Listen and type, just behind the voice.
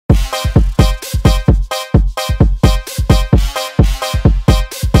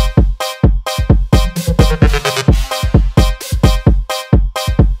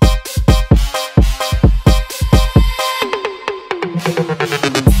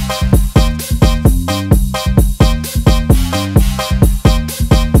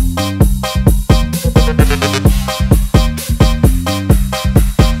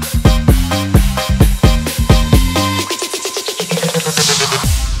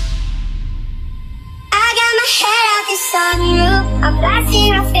sunroof, I'm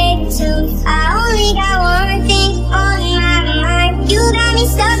blasting our favorite tune. I only got one thing on my mind. You got me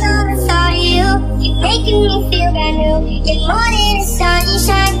stuck on the thought of you. You're making me feel brand new. You're more than the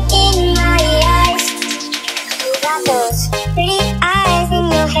sunshine in my eyes. You got those pretty eyes in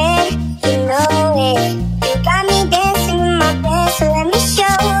your head, you know it. You got me dancing in my bed, so let me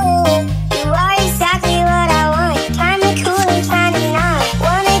show you. You are exactly what I want. Kinda cool and kinda not.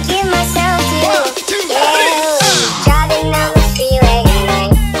 Wanna give myself to you. Driving down the freeway at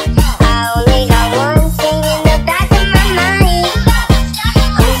night, I only got one thing in the back of my mind.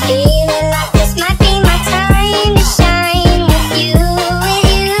 I'm feeling like this might be my time to shine with you, with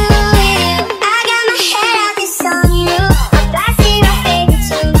you, with you. I got my head out the sunroof, I'm blasting our favorite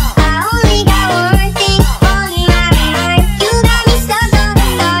tune. I only got one thing on my mind. You got me stuck on the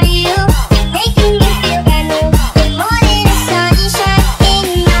thought of you. You're making me feel brand new. You're more than the sunshine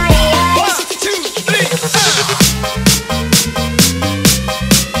in my eyes. 1, 2, 3,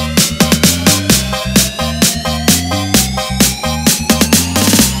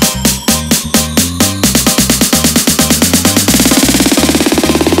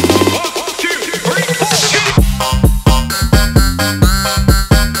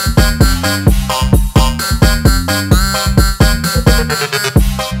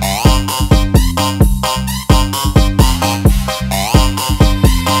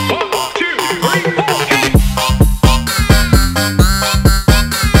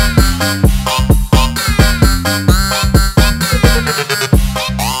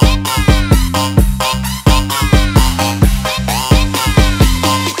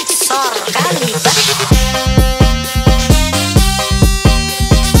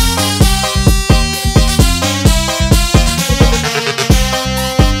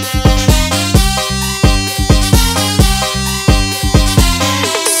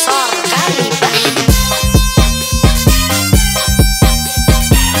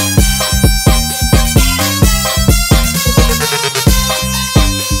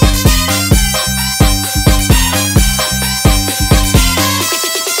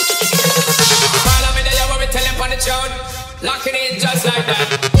 locking in just like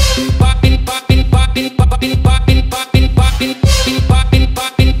that.